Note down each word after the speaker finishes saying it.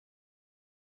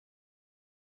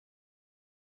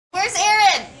Where's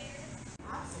Aaron?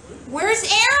 Where's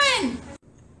Aaron?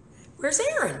 Where's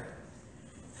Aaron?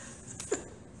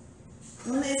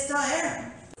 It's not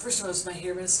Aaron. First of all, is my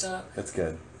hair messed up? That's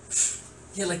good.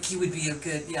 Yeah, like you would be a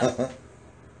good, yeah.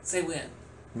 Say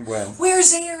when. When?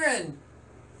 Where's Aaron?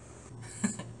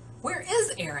 Where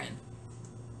is Aaron?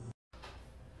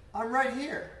 I'm right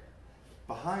here.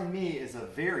 Behind me is a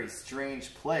very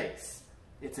strange place.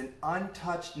 It's an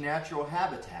untouched natural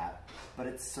habitat, but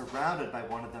it's surrounded by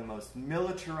one of the most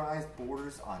militarized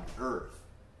borders on Earth.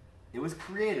 It was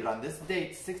created on this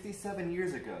date 67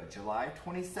 years ago, July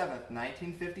 27th,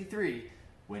 1953,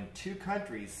 when two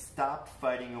countries stopped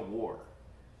fighting a war.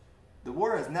 The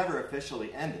war has never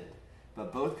officially ended,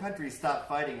 but both countries stopped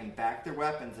fighting and backed their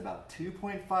weapons about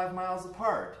 2.5 miles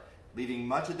apart, leaving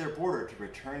much of their border to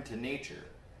return to nature.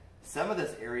 Some of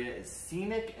this area is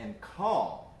scenic and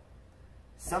calm.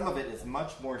 Some of it is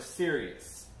much more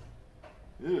serious.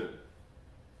 Ugh.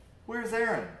 Where's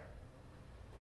Aaron?